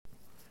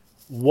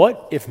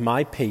What if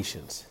my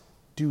patients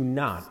do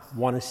not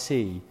want to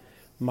see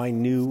my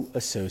new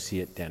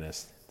associate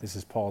dentist? This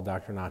is Paul,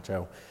 Dr.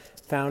 Nacho,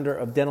 founder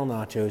of Dental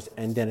Nachos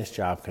and Dentist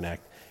Job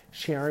Connect,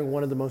 sharing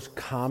one of the most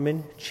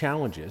common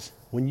challenges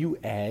when you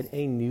add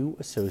a new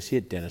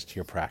associate dentist to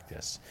your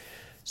practice.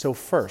 So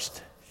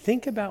first,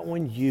 think about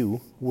when you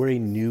were a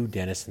new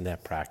dentist in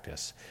that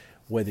practice,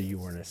 whether you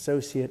were an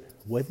associate,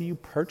 whether you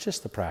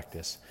purchased the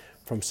practice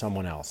from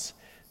someone else.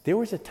 There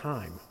was a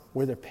time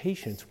where the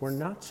patients were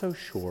not so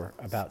sure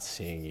about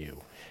seeing you,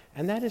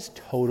 and that is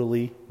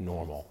totally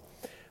normal.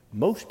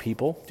 Most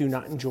people do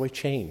not enjoy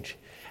change,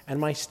 and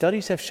my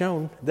studies have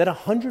shown that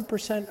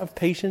 100% of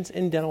patients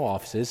in dental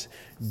offices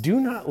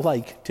do not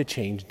like to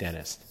change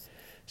dentists.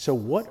 So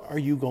what are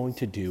you going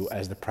to do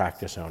as the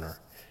practice owner?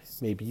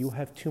 Maybe you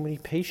have too many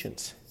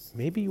patients.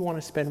 Maybe you want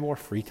to spend more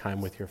free time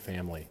with your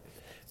family.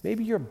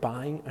 Maybe you're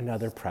buying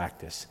another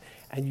practice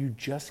and you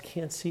just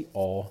can't see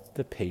all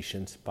the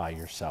patients by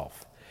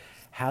yourself.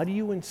 How do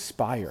you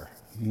inspire,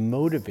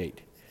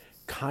 motivate,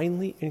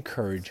 kindly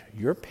encourage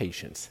your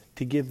patients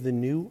to give the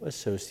new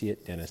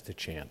associate dentist a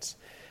chance?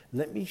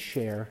 Let me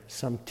share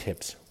some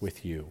tips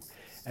with you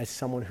as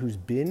someone who's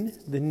been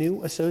the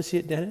new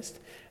associate dentist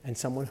and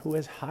someone who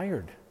has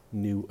hired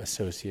new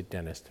associate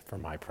dentist for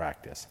my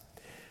practice.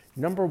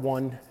 Number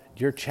one,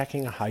 you're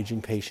checking a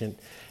hygiene patient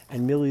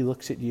and Millie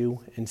looks at you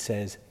and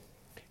says,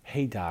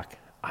 "Hey doc,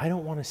 I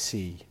don't want to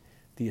see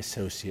the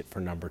associate for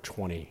number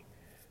 20.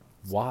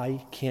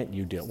 Why can't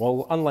you do it?"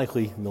 Well,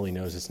 unlikely Millie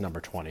knows it's number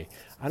 20.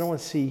 "I don't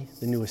want to see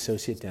the new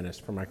associate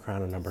dentist for my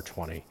crown of number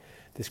 20,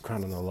 this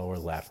crown on the lower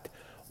left.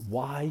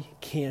 Why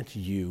can't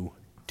you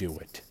do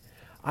it?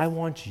 I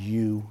want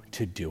you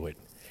to do it.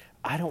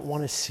 I don't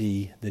want to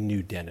see the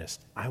new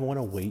dentist. I want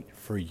to wait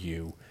for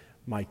you,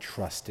 my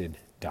trusted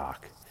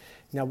doc."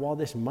 Now, while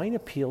this might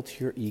appeal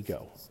to your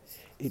ego,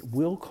 it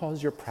will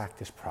cause your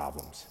practice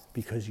problems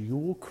because you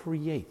will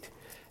create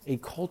a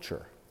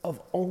culture of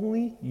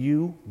only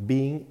you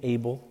being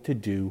able to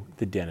do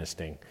the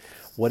dentisting.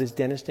 What is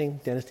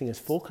dentisting? Dentisting is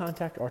full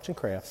contact arts and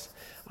crafts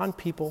on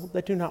people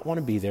that do not want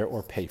to be there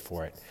or pay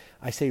for it.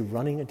 I say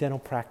running a dental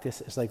practice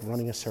is like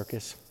running a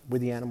circus where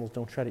the animals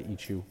don't try to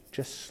eat you,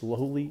 just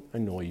slowly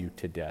annoy you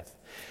to death.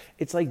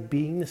 It's like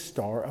being the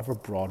star of a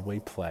Broadway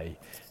play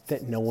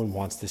that no one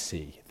wants to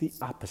see, the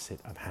opposite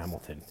of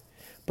Hamilton.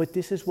 But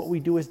this is what we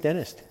do as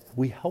dentists.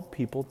 We help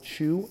people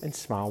chew and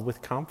smile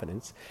with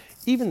confidence,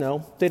 even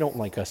though they don't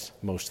like us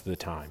most of the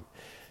time.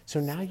 So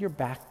now you're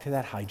back to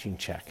that hygiene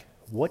check.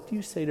 What do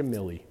you say to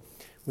Millie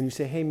when you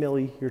say, "Hey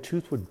Millie, your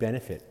tooth would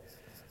benefit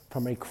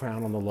from a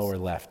crown on the lower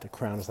left." A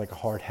crown is like a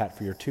hard hat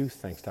for your tooth,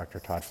 thanks Dr.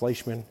 Todd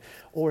Fleischman,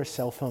 or a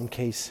cell phone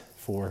case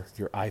for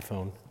your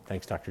iPhone,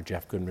 thanks Dr.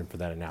 Jeff Goodman for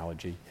that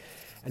analogy.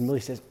 And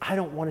Millie says, "I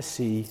don't want to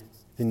see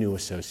the new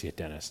associate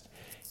dentist."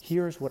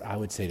 Here's what I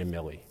would say to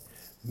Millie.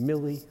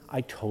 "Millie,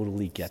 I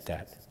totally get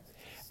that.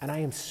 And I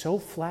am so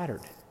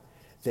flattered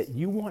that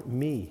you want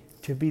me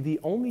to be the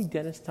only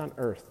dentist on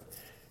earth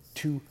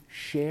to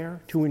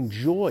share, to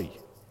enjoy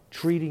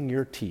treating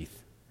your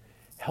teeth,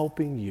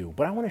 helping you.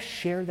 But I want to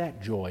share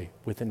that joy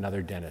with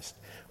another dentist.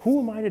 Who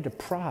am I to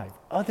deprive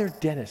other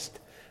dentists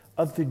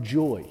of the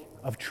joy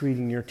of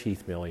treating your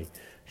teeth, Millie?"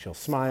 She'll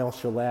smile,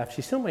 she'll laugh.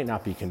 She still might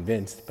not be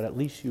convinced, but at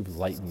least you've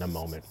lightened the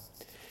moment.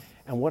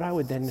 And what I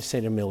would then say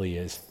to Millie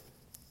is,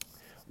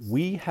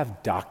 "We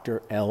have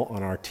Dr. L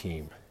on our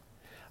team.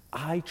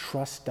 I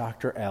trust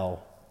Dr.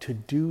 L to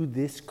do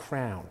this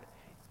crown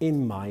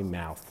in my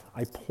mouth."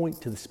 I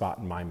point to the spot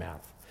in my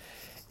mouth.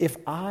 If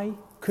I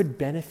could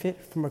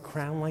benefit from a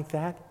crown like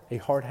that, a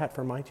hard hat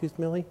for my tooth,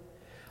 Millie,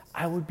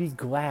 I would be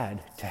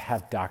glad to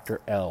have Dr.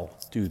 L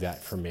do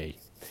that for me.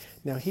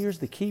 Now here's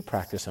the key,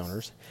 practice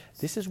owners.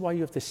 This is why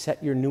you have to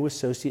set your new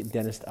associate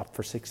dentist up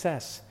for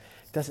success.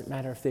 It doesn't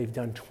matter if they've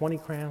done 20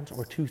 crowns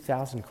or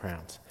 2,000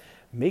 crowns.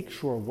 Make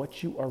sure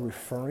what you are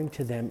referring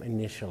to them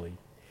initially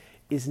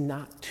is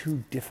not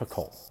too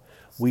difficult.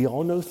 We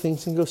all know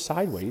things can go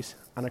sideways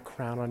on a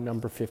crown on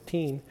number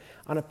 15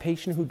 on a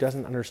patient who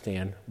doesn't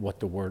understand what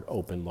the word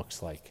open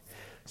looks like.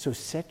 So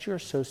set your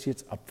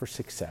associates up for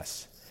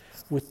success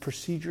with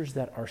procedures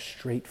that are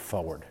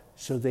straightforward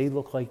so they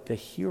look like the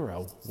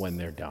hero when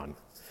they're done.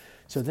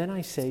 So then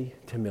I say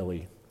to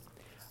Millie,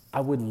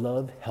 "I would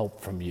love help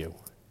from you.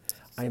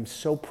 I am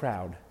so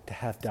proud to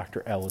have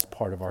Dr. L as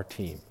part of our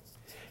team.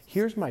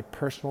 Here's my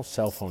personal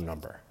cell phone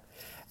number.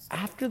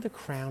 After the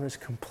crown is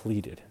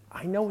completed,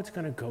 I know it's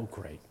going to go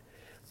great,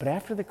 but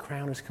after the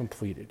crown is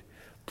completed,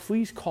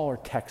 please call or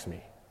text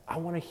me. I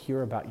want to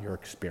hear about your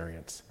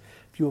experience.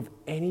 If you have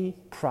any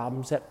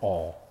problems at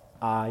all,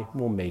 I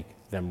will make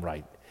them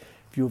right.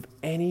 If you have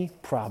any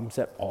problems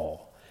at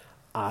all,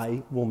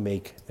 I will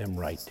make them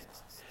right.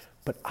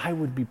 But I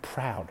would be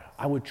proud.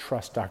 I would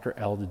trust Dr.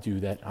 L to do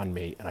that on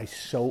me, and I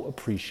so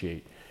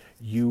appreciate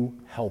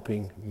you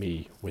helping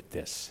me with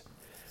this."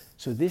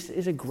 So this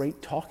is a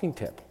great talking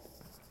tip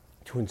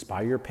to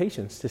inspire your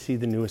patients to see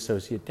the new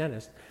associate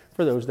dentist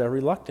for those that are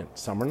reluctant.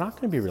 Some are not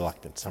going to be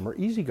reluctant. Some are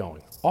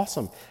easygoing.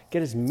 Awesome.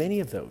 Get as many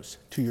of those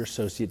to your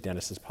associate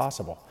dentist as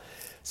possible.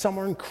 Some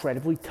are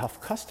incredibly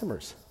tough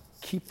customers.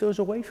 keep those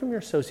away from your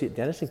associate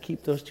dentist and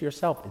keep those to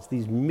yourself. It's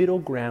these middle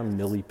ground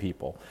millie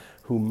people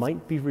who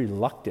might be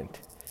reluctant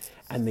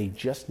and they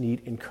just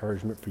need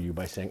encouragement for you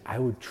by saying, I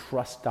would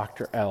trust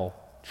Dr. L,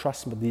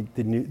 trust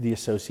the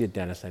associate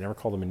dentist. I never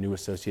call them a new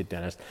associate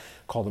dentist,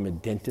 call them a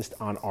dentist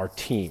on our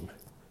team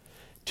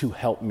to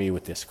help me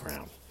with this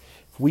crown.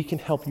 If we can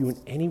help you in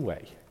any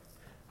way,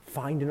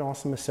 find an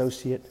awesome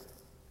associate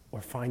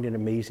or find an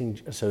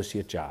amazing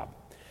associate job.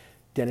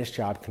 Dentist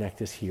Job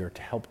Connect is here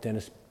to help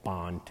dentists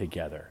bond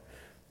together.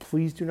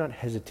 Please do not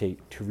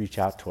hesitate to reach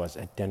out to us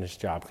at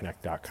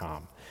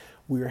dentistjobconnect.com.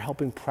 We are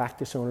helping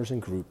practice owners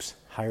and groups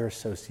hire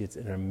associates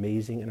in an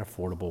amazing and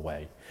affordable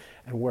way.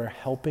 And we're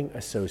helping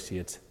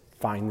associates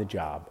find the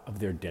job of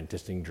their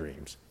dentisting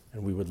dreams.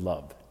 And we would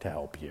love to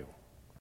help you.